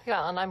know.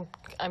 Yeah, and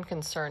I'm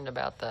concerned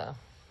about the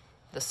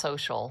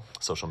social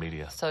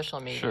media.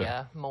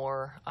 Sure.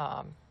 More.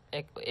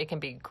 It can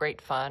be great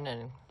fun,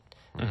 and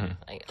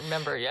I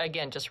remember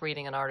again just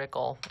reading an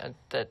article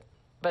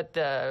but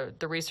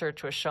the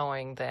research was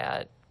showing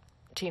that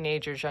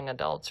teenagers, young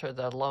adults, are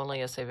the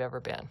loneliest they've ever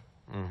been.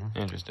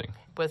 Interesting.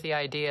 With the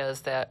idea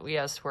is that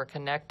yes, we're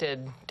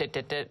connected,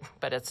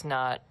 but it's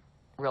not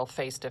real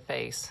face to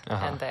face,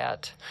 and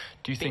that.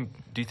 Do you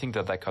think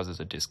that causes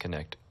a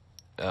disconnect?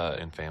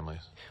 In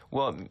families?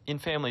 Well, in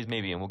families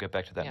maybe, and we'll get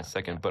back to that in a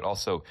second, but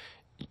also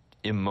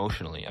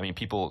emotionally. I mean,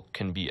 people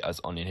can be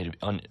as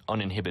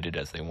uninhibited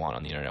as they want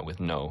on the internet with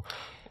no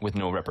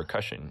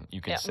repercussion. You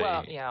can say...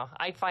 Well,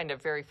 I find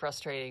it very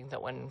frustrating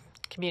that when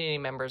community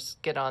members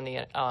get on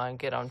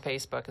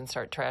Facebook and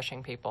start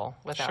trashing people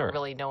without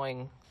really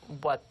knowing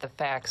what the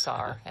facts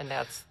are, and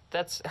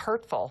that's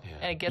hurtful,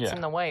 and it gets in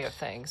the way of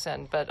things.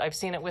 But I've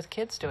seen it with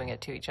kids doing it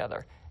to each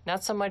other.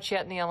 Not so much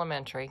yet in the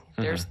elementary.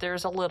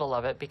 There's a little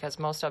of it because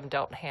most of them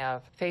don't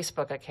have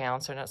Facebook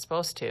accounts. They're not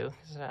supposed to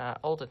because they're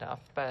not old enough.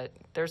 But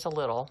there's a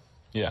little.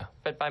 Yeah.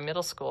 But by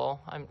middle school,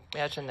 I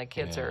imagine the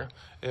kids are.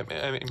 I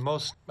mean,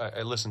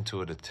 I listened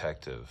to a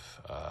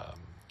detective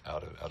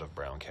out of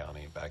Brown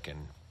County back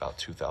in about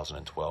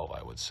 2012,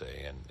 I would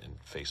say, and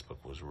Facebook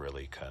was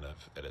really kind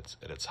of at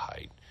its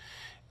height.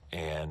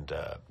 And,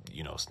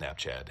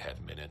 Snapchat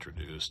hadn't been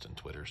introduced, and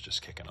Twitter's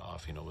just kicking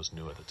off, was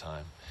new at the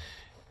time.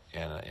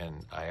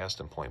 And I asked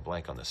them point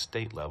blank on the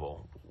state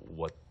level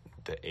what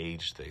the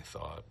age they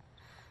thought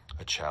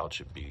a child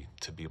should be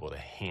to be able to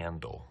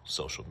handle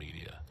social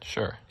media.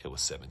 Sure. It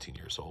was 17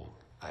 years old.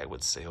 I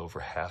would say over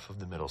half of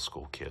the middle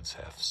school kids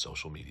have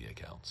social media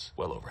accounts,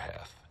 well over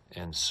half.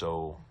 And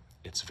so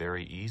it's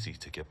very easy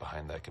to get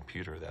behind that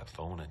computer, that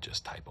phone, and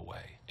just type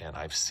away. And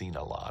I've seen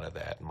a lot of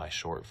that in my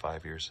short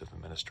 5 years of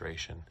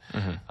administration.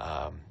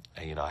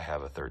 I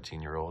have a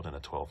 13-year-old and a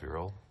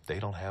 12-year-old. They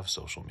don't have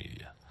social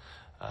media.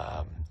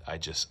 I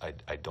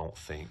don't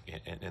think,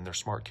 and they're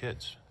smart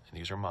kids, and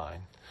these are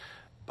mine,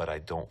 but I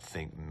don't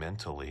think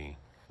mentally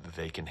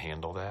they can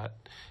handle that.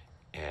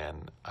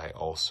 And I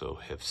also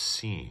have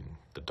seen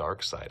the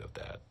dark side of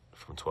that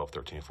from 12,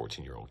 13, and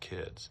 14-year-old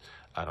kids.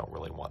 I don't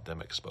really want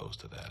them exposed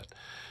to that.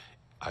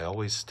 I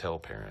always tell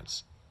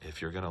parents,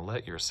 if you're going to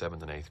let your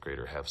 7th and 8th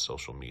grader have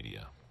social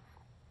media,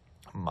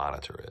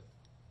 monitor it.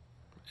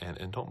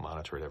 And don't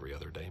monitor it every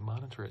other day.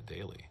 Monitor it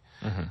daily.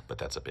 But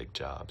that's a big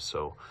job.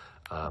 So,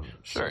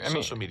 Sure.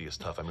 Social media is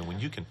tough. I mean, when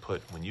you can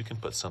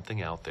put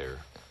something out there,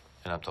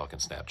 and I'm talking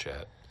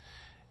Snapchat,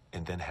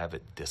 and then have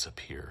it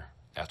disappear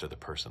after the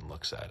person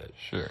looks at it.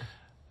 Sure.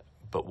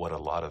 But what a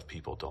lot of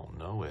people don't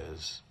know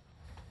is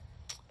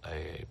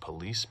a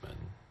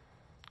policeman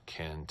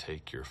can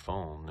take your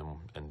phone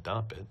and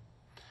dump it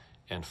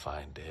and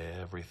find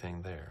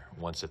everything there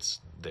once it's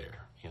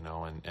there,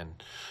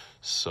 and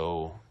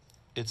so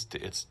it's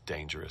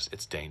dangerous.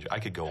 It's dangerous. I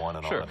could go on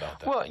and on about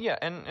that. Well, yeah,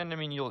 and I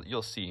mean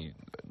you'll see,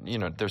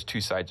 there's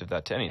two sides of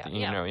that to anything.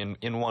 Yeah.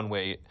 In one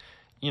way,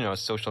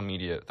 social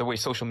media, the way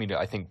social media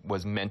I think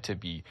was meant to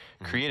be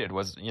created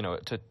was,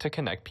 to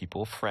connect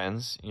people,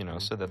 friends,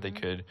 so that they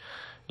could,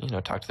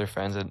 talk to their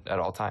friends at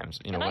all times,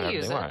 whenever I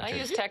use they it. want. I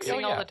use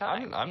texting all the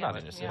time. I'm not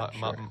interested.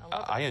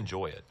 I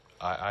enjoy it.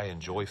 I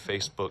enjoy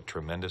Facebook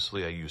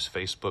tremendously. I use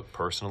Facebook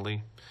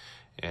personally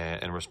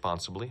and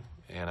responsibly,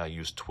 and I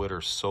use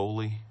Twitter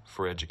solely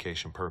for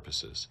education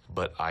purposes.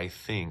 But I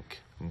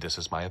think, this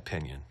is my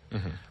opinion,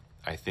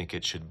 I think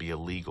it should be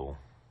illegal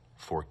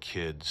for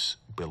kids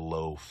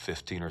below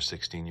 15 or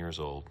 16 years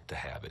old to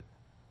have it.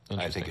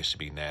 I think it should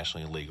be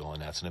nationally illegal,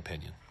 and that's an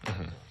opinion.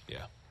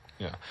 Yeah.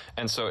 Yeah.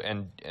 And so,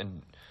 and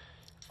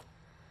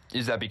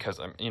is that because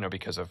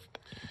of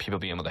people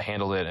being able to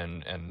handle it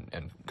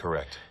and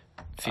Correct.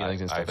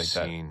 feelings and stuff like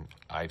that?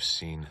 I've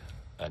seen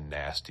a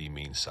nasty,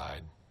 mean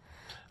side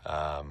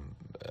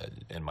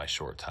in my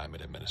short time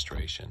at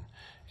administration,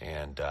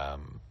 and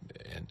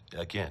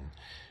again,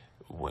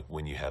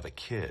 when you have a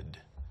kid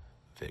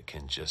that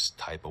can just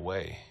type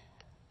away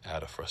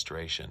out of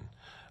frustration,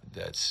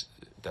 that's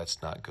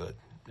not good.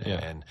 Yeah.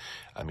 And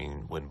I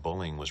mean, when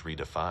bullying was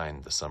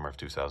redefined the summer of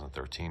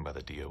 2013 by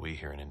the DOE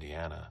here in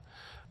Indiana,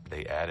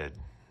 they added,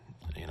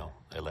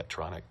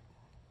 electronic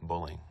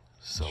bullying.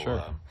 So,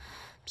 Sure.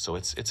 So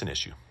it's an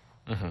issue.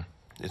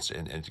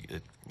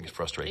 It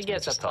frustrates me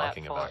gives just a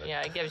talking platform. about it.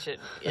 Yeah, it gives you.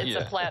 It's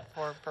a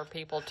platform for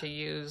people to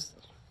use.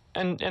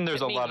 And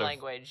there's a mean lot of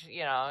language,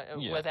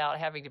 without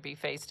having to be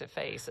face to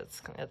face.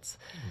 It's.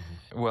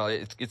 Well,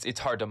 it's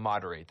hard to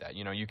moderate that.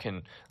 You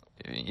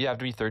have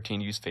to be 13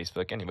 to use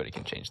Facebook. Anybody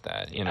can change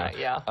that.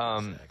 Yeah.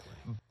 Exactly.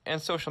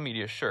 And social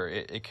media, sure,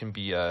 it can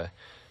be an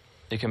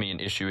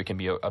issue. It can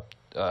be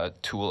a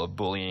tool of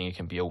bullying. It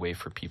can be a way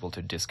for people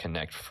to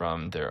disconnect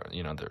from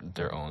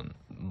their own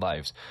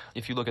lives.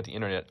 If you look at the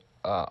internet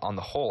on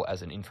the whole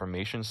as an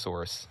information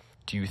source,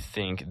 do you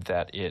think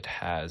that it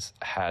has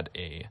had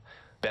a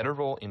better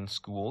role in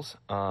schools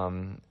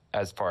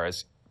as far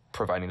as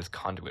providing this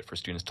conduit for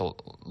students to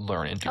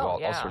learn and do all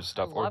sorts of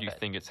stuff? Or do you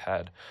think it's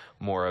had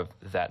more of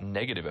that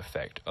negative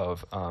effect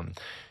of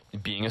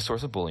being a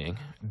source of bullying,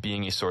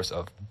 being a source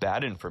of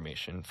bad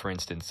information? For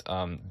instance,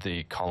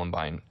 the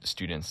Columbine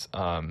students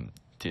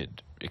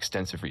did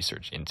extensive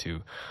research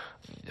into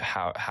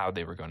how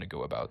they were going to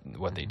go about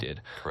what they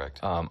did.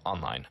 Correct.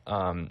 Online.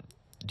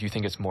 Do you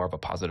think it's more of a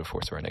positive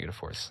force or a negative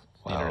force?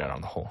 The internet on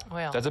the whole.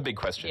 Well, that's a big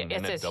question.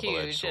 It's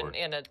double-edged huge, sword.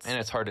 and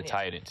it's hard to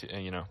tie it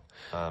into.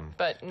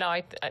 But no,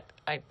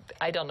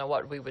 I don't know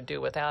what we would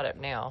do without it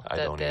now. I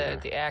don't either.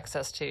 The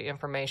access to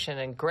information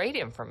and great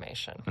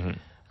information,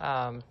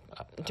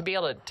 to be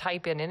able to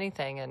type in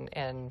anything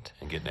and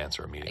get an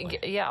answer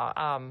immediately.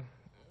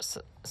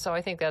 So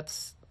I think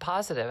that's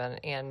positive,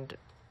 and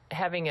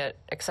having it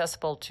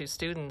accessible to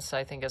students,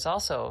 I think, is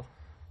also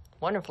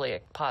wonderfully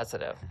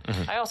positive.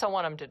 I also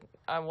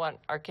want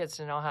our kids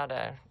to know how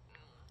to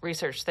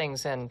research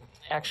things in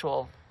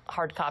actual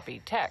hard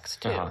copy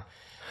text too.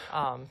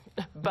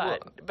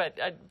 But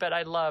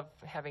I love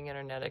having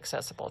internet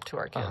accessible to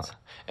our kids.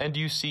 And do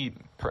you see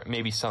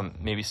maybe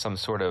some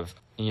sort of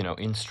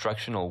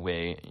instructional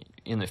way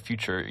in the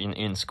future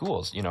in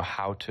schools,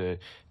 how to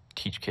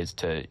teach kids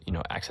to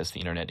access the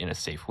internet in a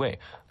safe way?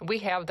 We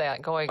have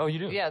that going. Oh, you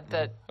do? Yeah,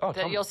 that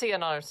you'll see it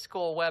on our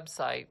school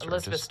website. Sturgis.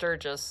 Elizabeth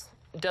Sturgis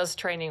does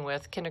training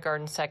with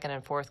kindergarten, second,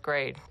 and fourth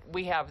grade.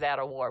 We have that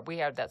award. We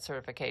have that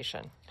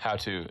certification. How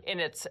to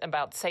And it's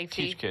about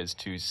safety. teach kids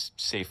to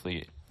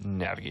safely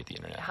navigate the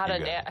internet. How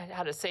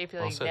to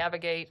safely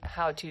navigate,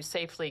 how to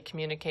safely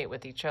communicate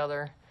with each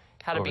other,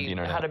 how Over the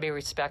internet. to be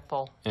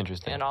respectful.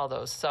 Interesting. And all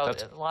those. So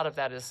a lot of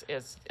that is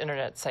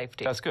internet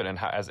safety. That's good. And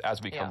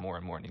as we become Yeah. more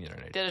and more in the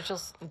internet.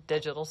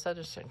 Digital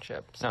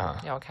citizenship. So,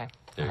 Uh-huh. okay.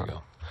 There you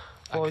go.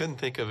 I couldn't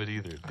think of it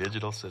either.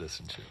 Digital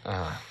citizenship.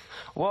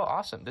 Well,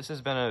 awesome. This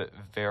has been a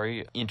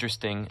very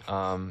interesting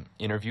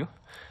interview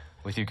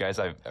with you guys.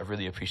 I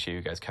really appreciate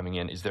you guys coming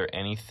in. Is there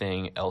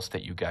anything else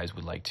that you guys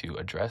would like to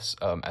address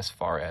as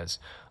far as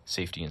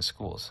safety in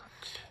schools?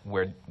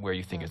 Where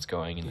you think it's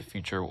going in the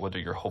future, whether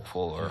you're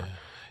hopeful or...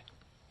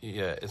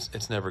 Yeah,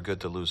 it's never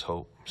good to lose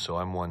hope. So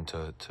I'm one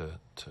to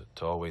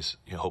always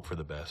hope for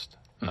the best.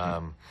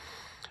 But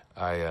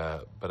I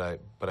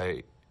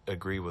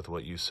agree with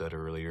what you said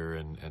earlier,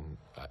 and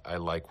I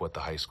like what the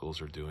high schools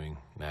are doing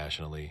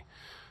nationally,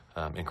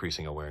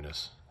 increasing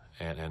awareness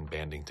and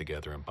banding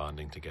together and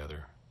bonding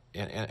together.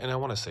 And I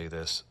want to say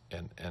this,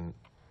 and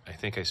I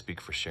think I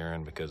speak for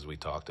Sharon because we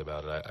talked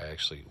about it. I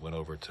actually went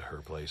over to her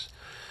place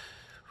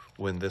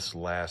when this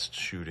last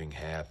shooting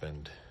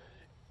happened.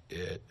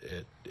 It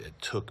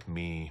took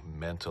me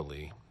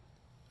mentally.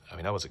 I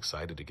mean, I was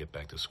excited to get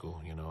back to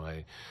school,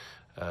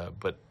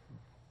 but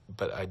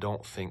I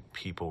don't think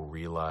people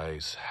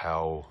realize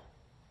how.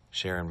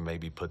 Sharon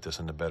maybe put this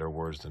into better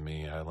words than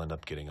me. I'll end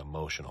up getting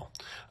emotional.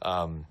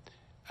 I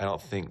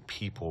don't think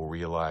people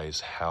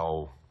realize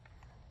how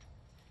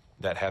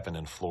that happened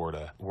in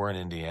Florida. We're in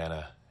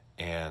Indiana,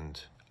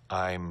 and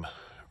I'm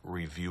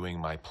reviewing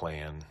my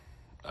plan.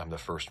 I'm the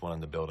first one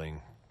in the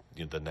building.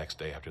 The next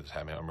day after this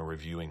happened, I'm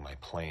reviewing my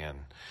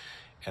plan,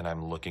 and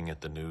I'm looking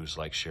at the news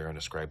like Sharon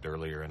described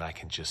earlier, and I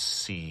can just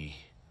see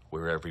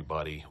where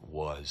everybody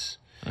was.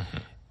 Mm-hmm.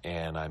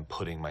 And I'm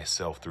putting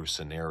myself through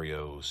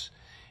scenarios,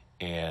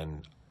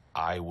 and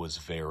I was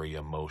very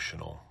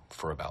emotional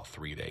for about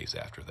 3 days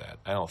after that.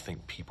 I don't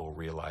think people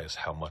realize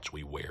how much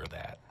we wear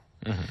that,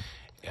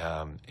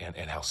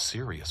 and how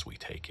serious we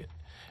take it.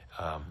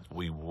 Our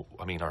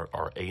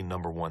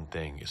number one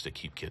thing is to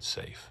keep kids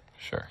safe.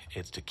 Sure.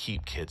 It's to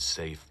keep kids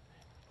safe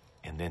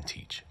and then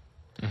teach.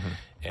 Mm-hmm.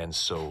 And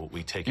so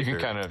we take you it can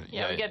very... kind of...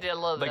 we get to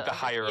love like the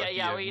hierarchy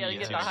we of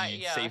needs. get the You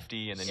need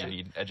safety, and then you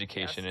need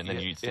education, and then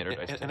you need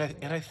standardized.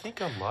 And I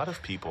think a lot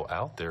of people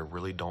out there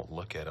really don't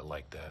look at it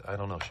like that. I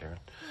don't know, Sharon.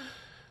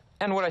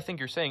 And what I think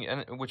you're saying,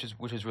 and which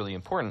is really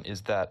important,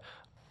 is that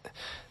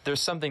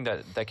there's something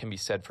that can be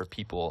said for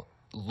people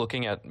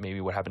looking at maybe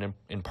what happened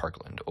in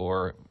Parkland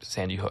or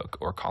Sandy Hook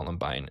or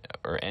Columbine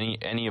or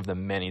any of the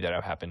many that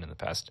have happened in the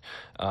past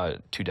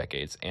 2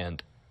 decades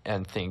and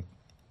think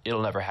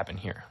it'll never happen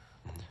here.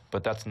 Mm-hmm.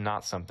 But that's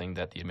not something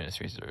that the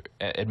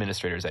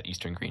administrators at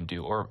Eastern Green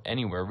do, or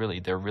anywhere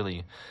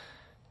really.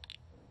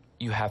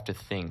 You have to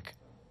think,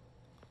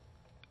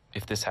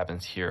 if this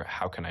happens here,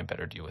 how can I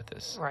better deal with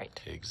this?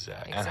 Right.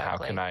 Exactly. And how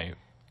can I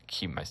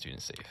keep my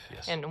students safe?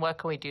 Yes. And what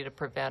can we do to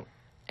prevent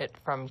it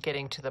from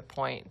getting to the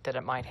point that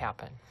it might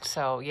happen?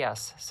 So,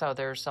 yes. So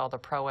there's all the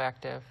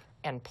proactive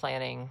and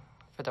planning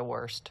for the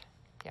worst.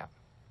 Yeah.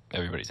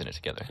 Everybody's in it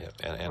together. Yeah.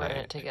 We're in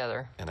it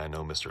together. And I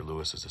know Mr.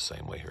 Lewis is the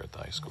same way here at the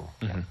high school.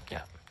 Mm-hmm.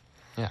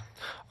 Yeah.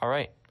 All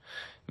right.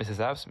 Mrs.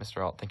 Abs,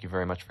 Mr. Alt, thank you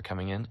very much for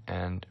coming in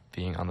and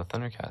being on the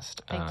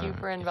Thundercast. Thank you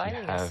for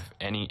inviting us. If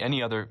you have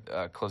any other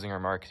closing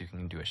remarks, you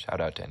can do a shout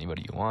out to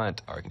anybody you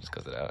want, or you can just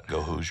close it out.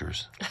 Go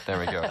Hoosiers. There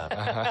we go.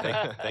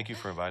 Thank you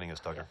for inviting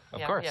us, Tucker.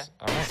 Of course. Yeah.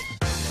 All right.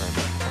 Thank you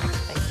very much.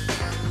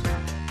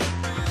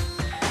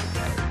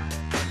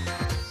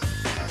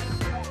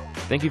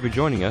 Thank you for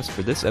joining us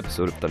for this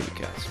episode of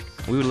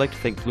Thundercast. We would like to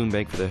thank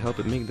Bloombank for their help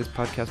in making this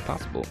podcast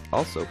possible.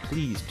 Also,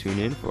 please tune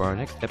in for our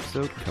next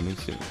episode coming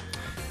soon.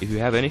 If you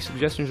have any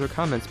suggestions or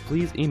comments,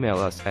 please email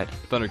us at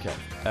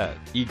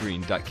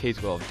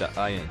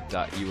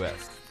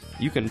thundercast@egreen.k12.in.us.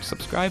 You can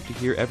subscribe to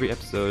hear every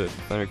episode of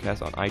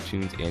Thundercast on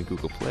iTunes and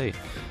Google Play.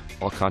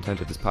 All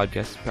content of this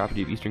podcast is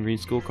property of Eastern Green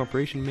School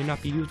Corporation and may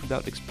not be used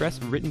without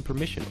express written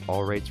permission.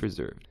 All rights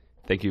reserved.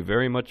 Thank you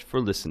very much for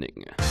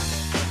listening.